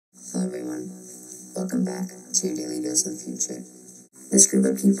Hello everyone, welcome back to your Daily Dose of the Future. This group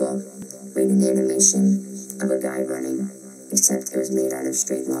of people made an animation of a guy running, except it was made out of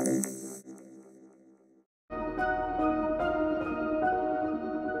straight water.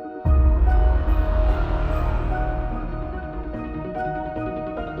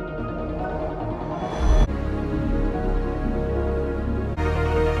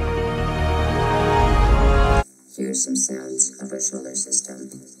 Here are some sounds of our solar system.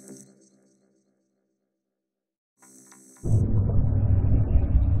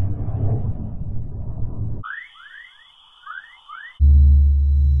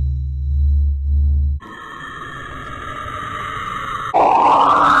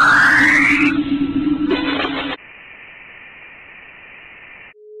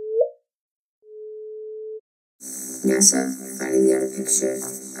 NASA finally got a picture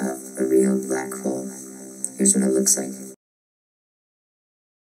of a real black hole. Here's what it looks like.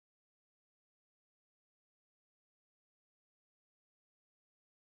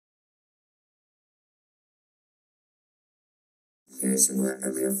 Here's what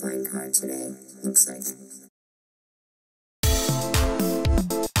a real flying car today looks like.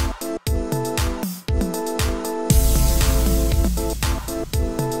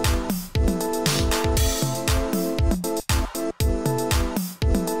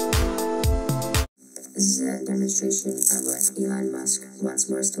 This is a demonstration of what Elon Musk wants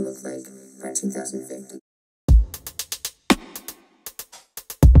Mars to look like by 2050.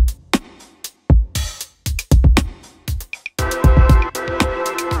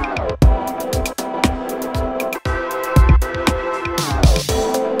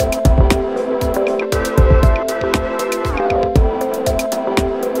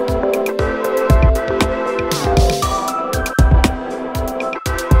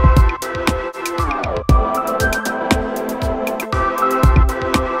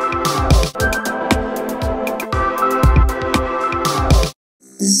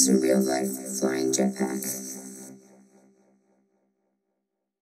 This is a real-life flying jetpack.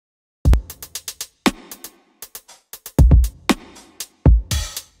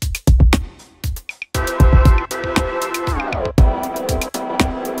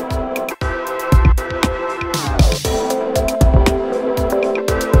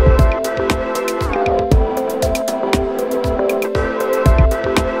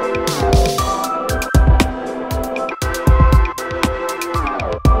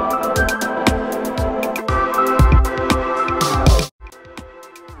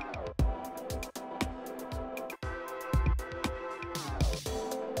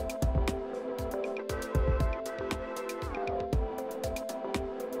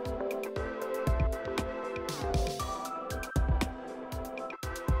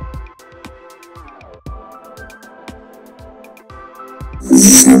 This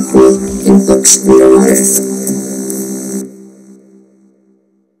is how cool it looks underwater.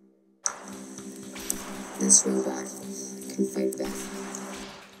 This robot can fight back.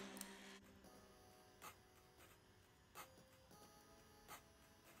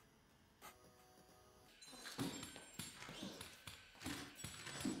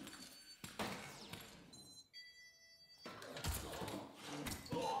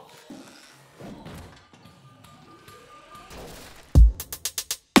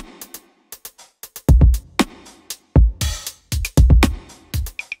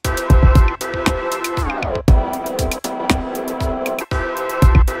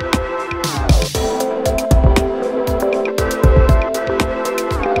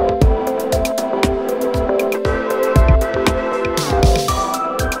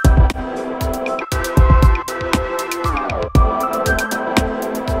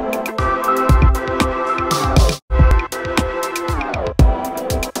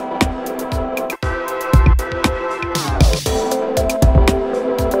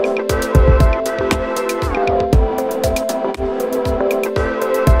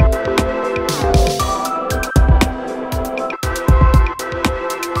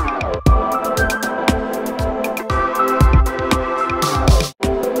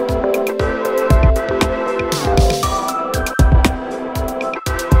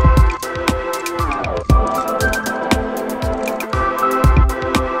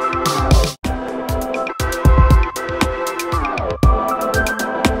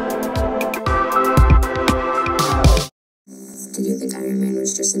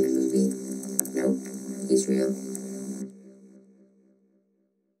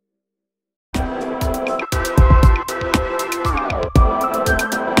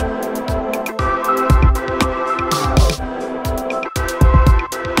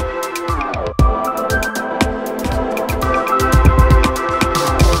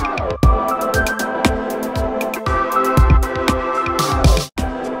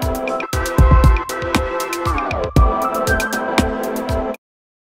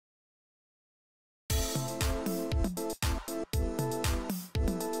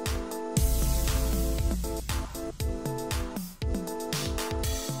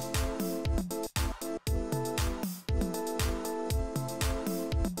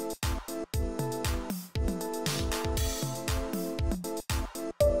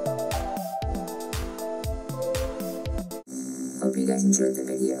 Hope you guys enjoyed the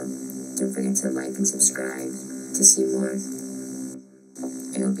video. Don't forget to like and subscribe to see more.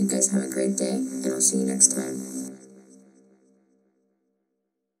 I hope you guys have a great day, and I'll see you next time.